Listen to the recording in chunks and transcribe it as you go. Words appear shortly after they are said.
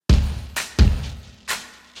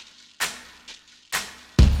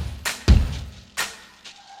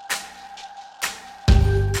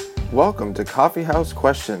Welcome to Coffee House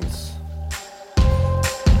Questions.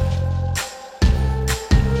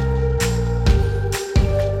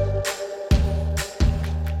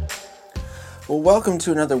 Well, welcome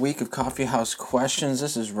to another week of Coffee House Questions.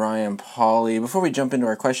 This is Ryan Pauly. Before we jump into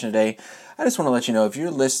our question today, I just want to let you know if you're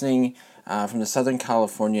listening from the Southern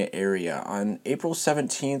California area, on April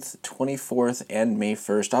 17th, 24th, and May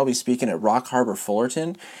 1st, I'll be speaking at Rock Harbor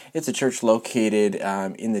Fullerton. It's a church located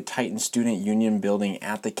in the Titan Student Union building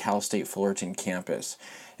at the Cal State Fullerton campus.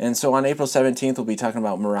 And so on April 17th, we'll be talking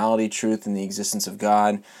about morality, truth, and the existence of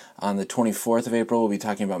God. On the 24th of April, we'll be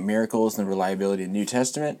talking about miracles and the reliability of the New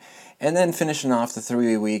Testament. And then finishing off the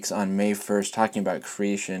 3 weeks on May 1st, talking about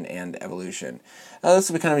creation and evolution. This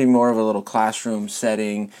will kind of be more of a little classroom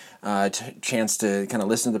setting, chance to kind of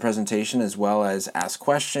listen to the presentation as well as ask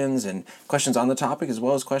questions, and questions on the topic as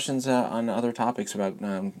well as questions on other topics about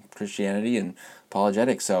Christianity and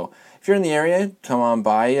apologetics. So if you're in the area, come on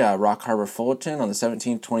by Rock Harbor Fullerton on the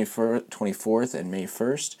 17th, 24th, and May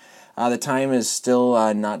 1st. The time is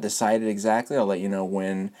still not decided exactly. I'll let you know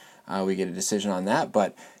when we get a decision on that,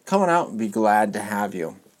 but come on out and be glad to have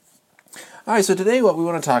you. All right, so today what we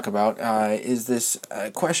want to talk about is this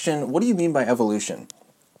question: what do you mean by evolution?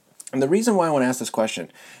 And the reason why I want to ask this question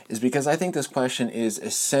is because I think this question is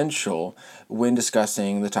essential when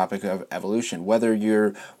discussing the topic of evolution. Whether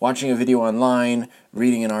you're watching a video online,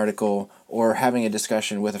 reading an article, or having a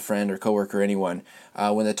discussion with a friend or coworker or anyone,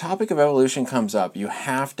 when the topic of evolution comes up, you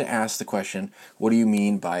have to ask the question, what do you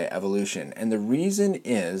mean by evolution? And the reason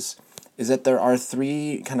is that there are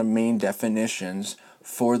three kind of main definitions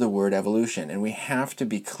for the word evolution, and we have to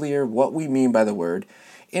be clear what we mean by the word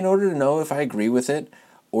in order to know if I agree with it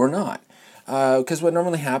or not. Because what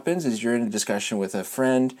normally happens is you're in a discussion with a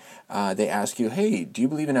friend, they ask you, hey, do you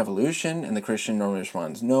believe in evolution? And the Christian normally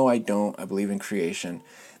responds, no, I don't, I believe in creation.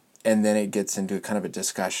 And then it gets into kind of a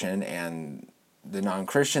discussion, and the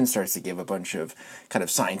non-Christian starts to give a bunch of kind of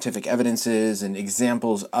scientific evidences and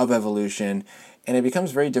examples of evolution, and it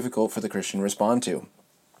becomes very difficult for the Christian to respond to.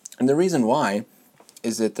 And the reason why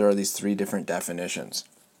is that there are these three different definitions.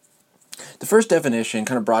 The first definition,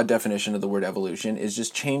 kind of broad definition of the word evolution, is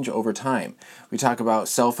just change over time. We talk about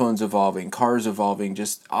cell phones evolving, cars evolving,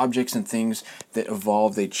 just objects and things that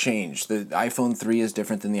evolve, they change. The iPhone 3 is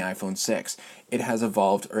different than the iPhone 6. It has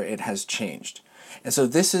evolved, or it has changed. And so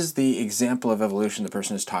this is the example of evolution the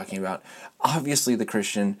person is talking about. Obviously, the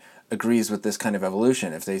Christian agrees with this kind of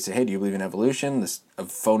evolution. If they say, hey, do you believe in evolution? This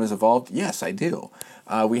phone has evolved? Yes, I do.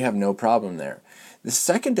 We have no problem there. The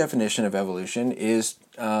second definition of evolution is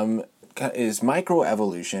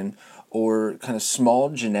microevolution, or kind of small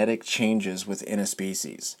genetic changes within a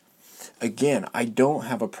species. Again, I don't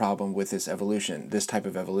have a problem with this type of evolution. This type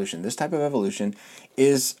of evolution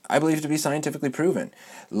is, I believe, to be scientifically proven.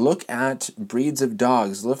 Look at breeds of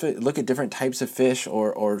dogs, look at different types of fish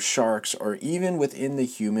or sharks, or even within the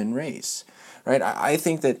human race. Right? I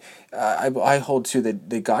think that I hold to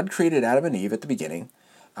that God created Adam and Eve at the beginning.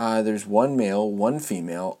 There's one male, one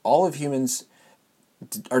female. All of humans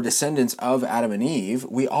are descendants of Adam and Eve.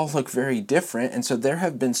 We all look very different, and so there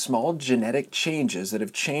have been small genetic changes that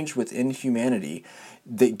have changed within humanity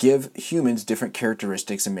that give humans different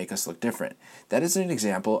characteristics and make us look different. That is an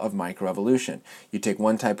example of microevolution. You take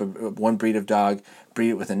one breed of dog, breed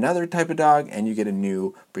it with another type of dog, and you get a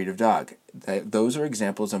new breed of dog. Those are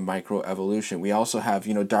examples of microevolution. We also have,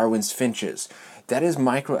 Darwin's finches. That is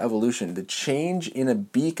microevolution. The change in a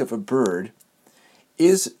beak of a bird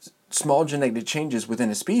is small genetic changes within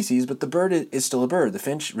a species, but the bird is still a bird. The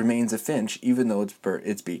finch remains a finch, even though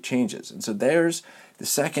its beak changes. And so there's the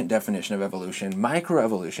second definition of evolution,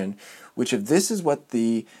 microevolution, which if this is what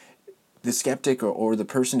the skeptic or the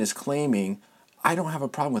person is claiming, I don't have a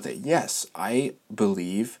problem with it. Yes, I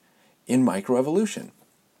believe in microevolution.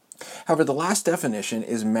 However, the last definition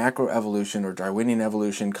is macroevolution, or Darwinian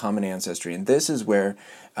evolution, common ancestry. And this is where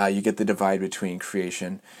you get the divide between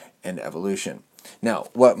creation and evolution. Now,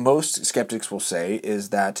 what most skeptics will say is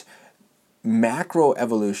that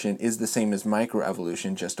macroevolution is the same as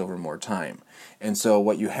microevolution, just over more time. And so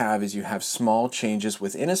what you have is small changes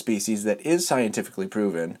within a species that is scientifically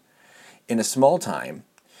proven in a small time.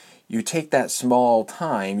 You take that small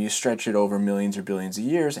time, you stretch it over millions or billions of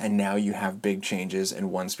years, and now you have big changes in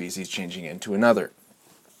one species changing into another.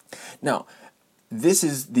 Now, this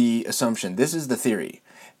is the assumption, this is the theory.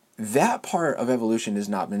 That part of evolution has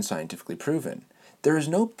not been scientifically proven. There is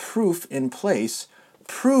no proof in place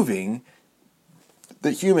proving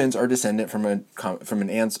that humans are descendant from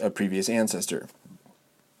a previous ancestor.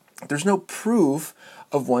 There's no proof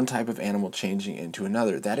of one type of animal changing into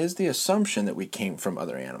another. That is the assumption that we came from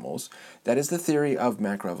other animals. That is the theory of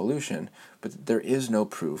macroevolution, but there is no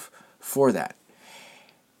proof for that.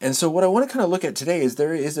 And so what I want to kind of look at today is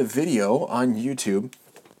there is a video on YouTube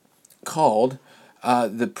called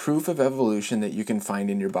The Proof of Evolution That You Can Find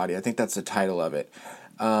in Your Body. I think that's the title of it.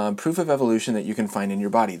 Proof of Evolution That You Can Find in Your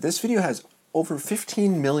Body. This video has over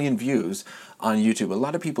 15 million views on YouTube. A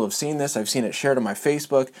lot of people have seen this. I've seen it shared on my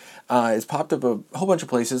Facebook. It's popped up a whole bunch of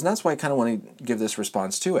places, and that's why I kind of want to give this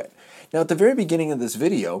response to it. Now, at the very beginning of this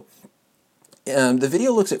video, the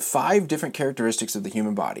video looks at 5 different characteristics of the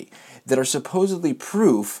human body that are supposedly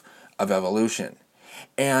proof of evolution.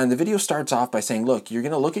 And the video starts off by saying, look, you're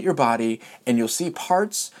going to look at your body and you'll see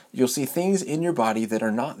parts, you'll see things in your body that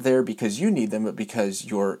are not there because you need them, but because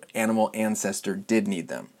your animal ancestor did need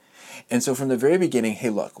them. And so from the very beginning, hey,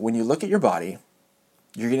 look, when you look at your body,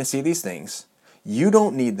 you're going to see these things. You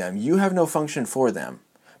don't need them. You have no function for them,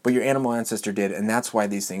 but your animal ancestor did, and that's why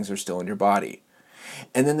these things are still in your body.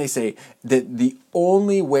 And then they say that the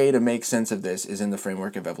only way to make sense of this is in the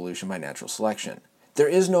framework of evolution by natural selection. There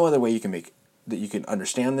is no other way you can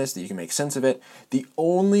understand this, that you can make sense of it. The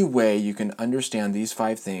only way you can understand these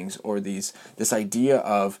 5 things, or this idea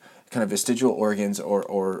of kind of vestigial organs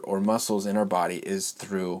or muscles in our body, is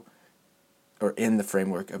through or in the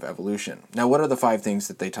framework of evolution. Now, what are the 5 things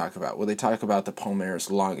that they talk about? Well, they talk about the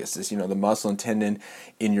palmaris longus, this, the muscle and tendon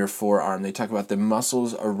in your forearm. They talk about the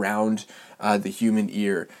muscles around the human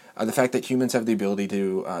ear, the fact that humans have the ability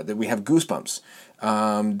to, that we have goosebumps,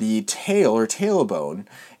 the tail or tailbone,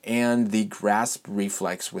 and the grasp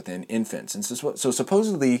reflex within infants. And so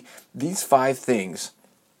supposedly these 5 things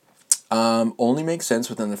only make sense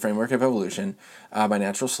within the framework of evolution by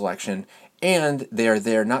natural selection, and they are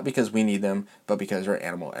there not because we need them, but because our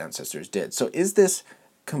animal ancestors did. So is this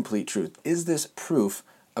complete truth? Is this proof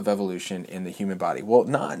of evolution in the human body? Well,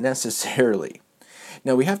 not necessarily.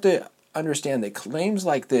 Now, we have to understand that claims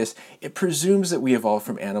like this, it presumes that we evolved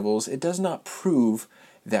from animals. It does not prove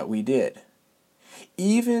that we did.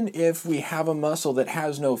 Even if we have a muscle that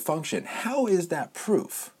has no function, how is that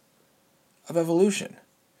proof of evolution?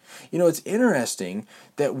 It's interesting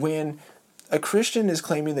that when a Christian is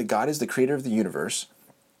claiming that God is the creator of the universe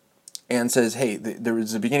and says, hey, there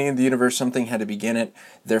was the beginning of the universe, something had to begin it,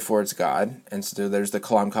 therefore it's God, and so there's the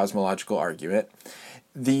Kalam cosmological argument,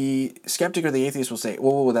 the skeptic or the atheist will say,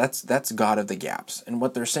 well, that's God of the gaps. And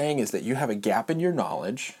what they're saying is that you have a gap in your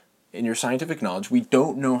knowledge, in your scientific knowledge. We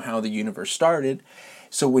don't know how the universe started,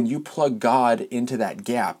 so when you plug God into that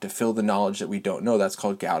gap to fill the knowledge that we don't know, that's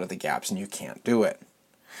called God of the gaps, and you can't do it.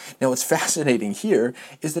 Now, what's fascinating here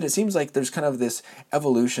is that it seems like there's kind of this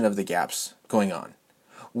evolution of the gaps going on.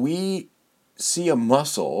 We see a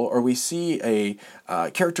muscle, or we see a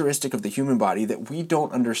characteristic of the human body that we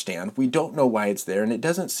don't understand. We don't know why it's there, and it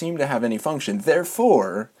doesn't seem to have any function.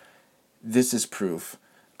 Therefore, this is proof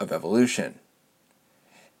of evolution.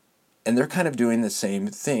 And they're kind of doing the same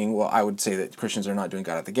thing. Well, I would say that Christians are not doing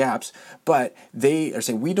God at the gaps, but they are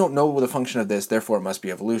saying, we don't know the function of this, therefore it must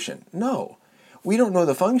be evolution. No. We don't know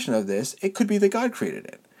the function of this. It could be that God created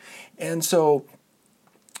it. And so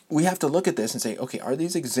we have to look at this and say, okay, are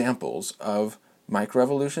these examples of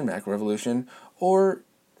microevolution, macroevolution, or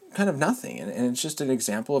kind of nothing? And it's just an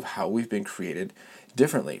example of how we've been created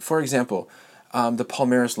differently. For example, the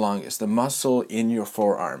palmaris longus, the muscle in your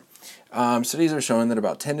forearm. Studies are showing that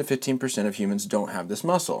about 10 to 15% of humans don't have this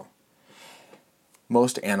muscle.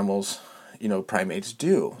 Most animals, primates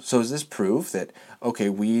do. So is this proof that, okay,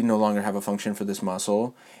 we no longer have a function for this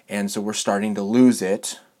muscle, and so we're starting to lose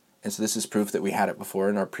it, and so this is proof that we had it before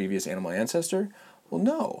in our previous animal ancestor? Well,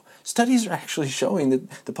 no. Studies are actually showing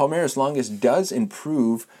that the palmaris longus does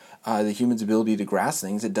improve the human's ability to grasp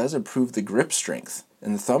things. It does improve the grip strength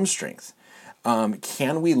and the thumb strength.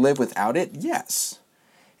 Can we live without it? Yes.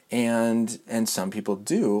 And some people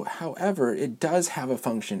do. However, it does have a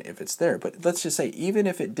function if it's there. But let's just say, even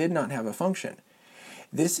if it did not have a function,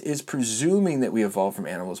 this is presuming that we evolved from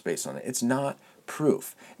animals based on it. It's not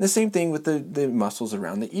proof. And the same thing with the muscles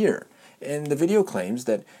around the ear. And the video claims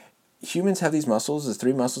that humans have these muscles, the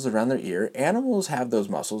 3 muscles around their ear. Animals have those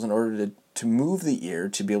muscles in order to move the ear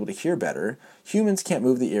to be able to hear better. Humans can't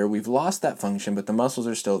move the ear. We've lost that function, but the muscles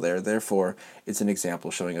are still there. Therefore, it's an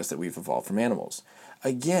example showing us that we've evolved from animals.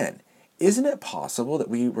 Again, isn't it possible that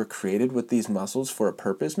we were created with these muscles for a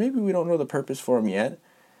purpose? Maybe we don't know the purpose for them yet,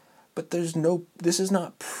 but this is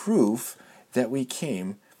not proof that we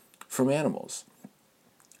came from animals.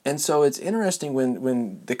 And so it's interesting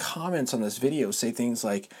when the comments on this video say things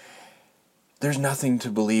like, there's nothing to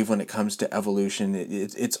believe when it comes to evolution,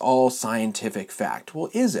 it's all scientific fact. Well,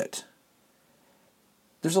 is it?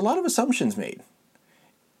 There's a lot of assumptions made.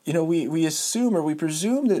 we assume or we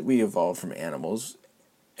presume that we evolved from animals.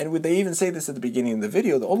 And would they even say this at the beginning of the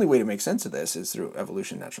video? The only way to make sense of this is through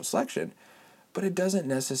evolution, natural selection. But it doesn't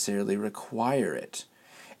necessarily require it.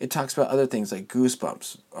 It talks about other things like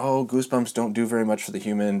goosebumps. Oh, goosebumps don't do very much for the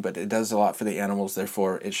human, but it does a lot for the animals,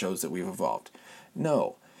 therefore it shows that we've evolved.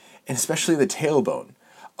 No. And especially the tailbone.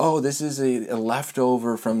 Oh, this is a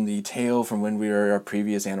leftover from the tail from when we were our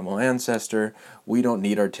previous animal ancestor. We don't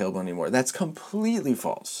need our tailbone anymore. That's completely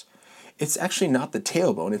false. It's actually not the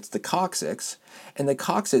tailbone, it's the coccyx. And the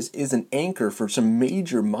coccyx is an anchor for some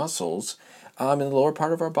major muscles in the lower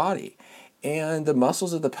part of our body. And the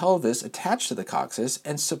muscles of the pelvis attach to the coccyx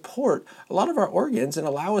and support a lot of our organs and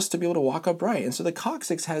allow us to be able to walk upright. And so the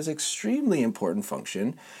coccyx has extremely important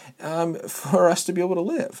function for us to be able to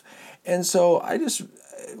live. And so I just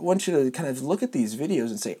want you to kind of look at these videos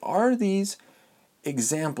and say, are these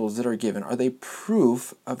examples that are given, are they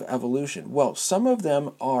proof of evolution? Well, some of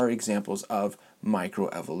them are examples of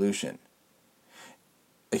microevolution.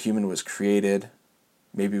 A human was created.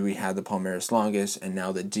 Maybe we had the palmaris longus, and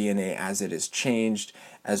now the DNA as it is changed,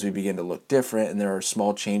 as we begin to look different, and there are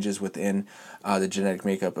small changes within the genetic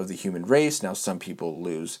makeup of the human race. Now some people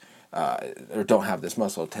lose or don't have this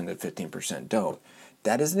muscle, 10 to 15% don't.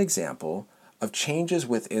 That is an example of changes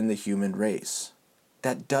within the human race.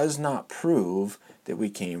 That does not prove that we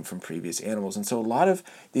came from previous animals. And so a lot of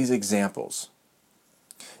these examples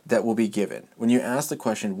that will be given, when you ask the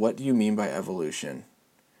question, what do you mean by evolution?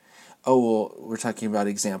 Oh, well, we're talking about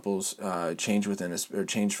examples, change within us, or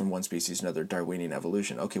change from one species to another, Darwinian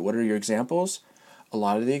evolution. Okay, what are your examples? A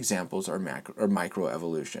lot of the examples are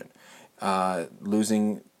microevolution.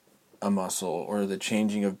 Losing a muscle, or the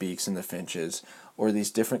changing of beaks in the finches, or these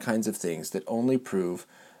different kinds of things that only prove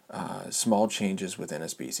small changes within a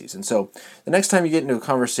species. And so the next time you get into a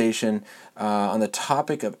conversation on the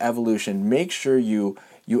topic of evolution, make sure you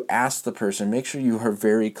ask the person, make sure you are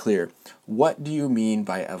very clear. What do you mean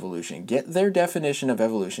by evolution? Get their definition of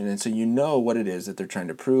evolution, and so you know what it is that they're trying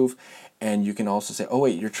to prove. And you can also say, oh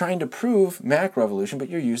wait, you're trying to prove macroevolution, but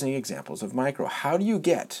you're using examples of micro. How do you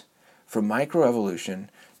get from microevolution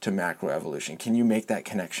to macroevolution? Can you make that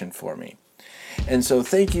connection for me? And so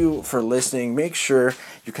thank you for listening. Make sure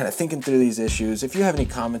you're kind of thinking through these issues. If you have any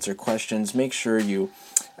comments or questions, make sure you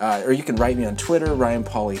can write me on Twitter,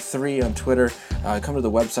 RyanPauly3 on Twitter. Come to the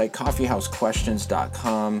website,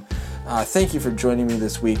 coffeehousequestions.com. Thank you for joining me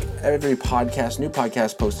this week. New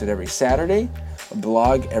podcast posted every Saturday, a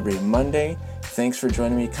blog every Monday. Thanks for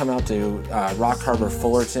joining me. Come out to Rock Harbor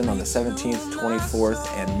Fullerton on the 17th, 24th,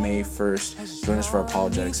 and May 1st. Join us for our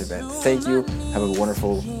apologetics event. Thank you. Have a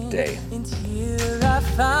wonderful day. Here I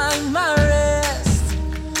find my rest.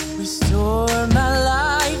 Restore my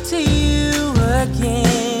life to you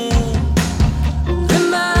again.